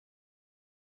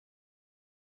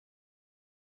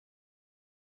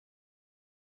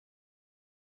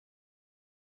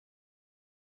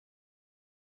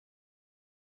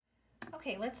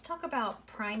Okay, let's talk about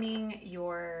priming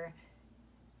your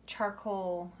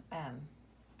charcoal,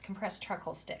 compressed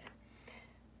charcoal stick.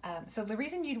 So the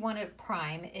reason you'd want to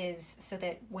prime is so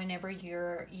that whenever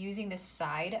you're using the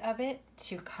side of it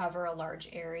to cover a large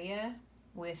area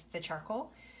with the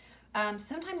charcoal,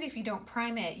 sometimes if you don't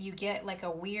prime it, you get like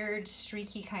a weird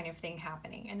streaky kind of thing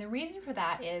happening. And the reason for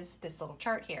that is this little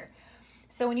chart here.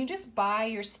 So when you just buy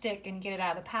your stick and get it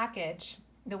out of the package,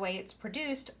 the way it's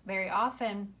produced, very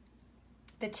often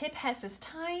the tip has this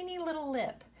tiny little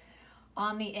lip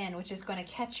on the end, which is going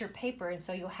to catch your paper, and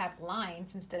so you'll have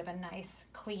lines instead of a nice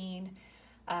clean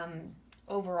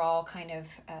overall kind of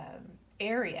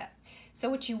area. So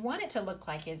what you want it to look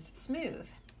like is smooth.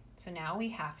 So now we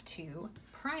have to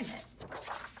prime it,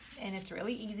 and it's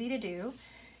really easy to do.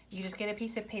 You just get a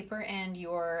piece of paper and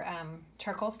your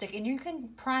charcoal stick, and you can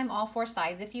prime all four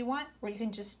sides if you want, or you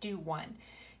can just do one.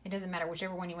 It doesn't matter,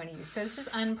 whichever one you want to use. So this is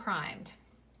unprimed.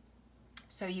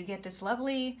 So you get this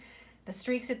lovely, the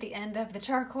streaks at the end of the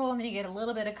charcoal, and then you get a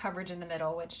little bit of coverage in the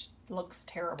middle, which looks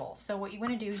terrible. So what you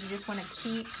want to do is you just want to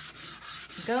keep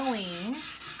going,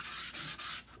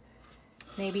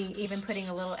 maybe even putting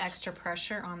a little extra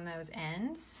pressure on those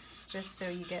ends, just so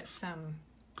you get some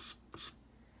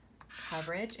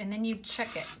coverage, and then you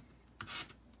check it.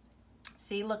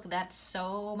 See, look, that's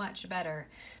so much better.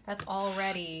 That's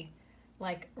already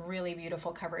like really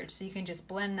beautiful coverage. So you can just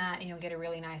blend that and you'll get a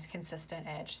really nice consistent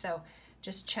edge. So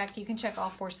just check, you can check all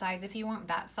four sides if you want.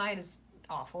 That side is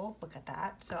awful, look at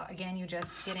that. So again, you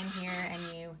just get in here and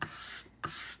you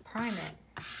prime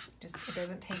it. Just, it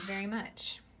doesn't take very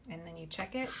much. And then you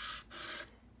check it,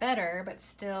 better, but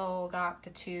still got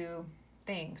the two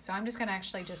things. So I'm just gonna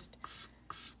actually just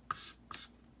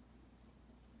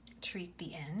treat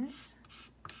the ends.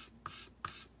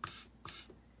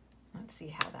 Let's see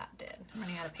how that did. I'm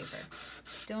running out of paper.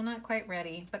 Still not quite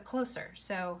ready, but closer.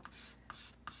 So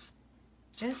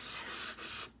just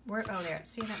work, oh there,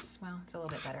 see that's, well, it's a little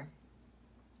bit better.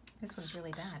 This one's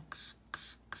really bad.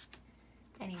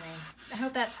 Anyway, I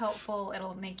hope that's helpful.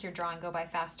 It'll make your drawing go by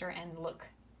faster and look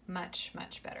much,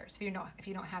 much better. So if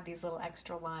you don't have these little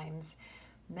extra lines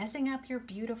messing up your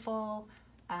beautiful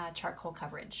charcoal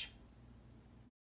coverage.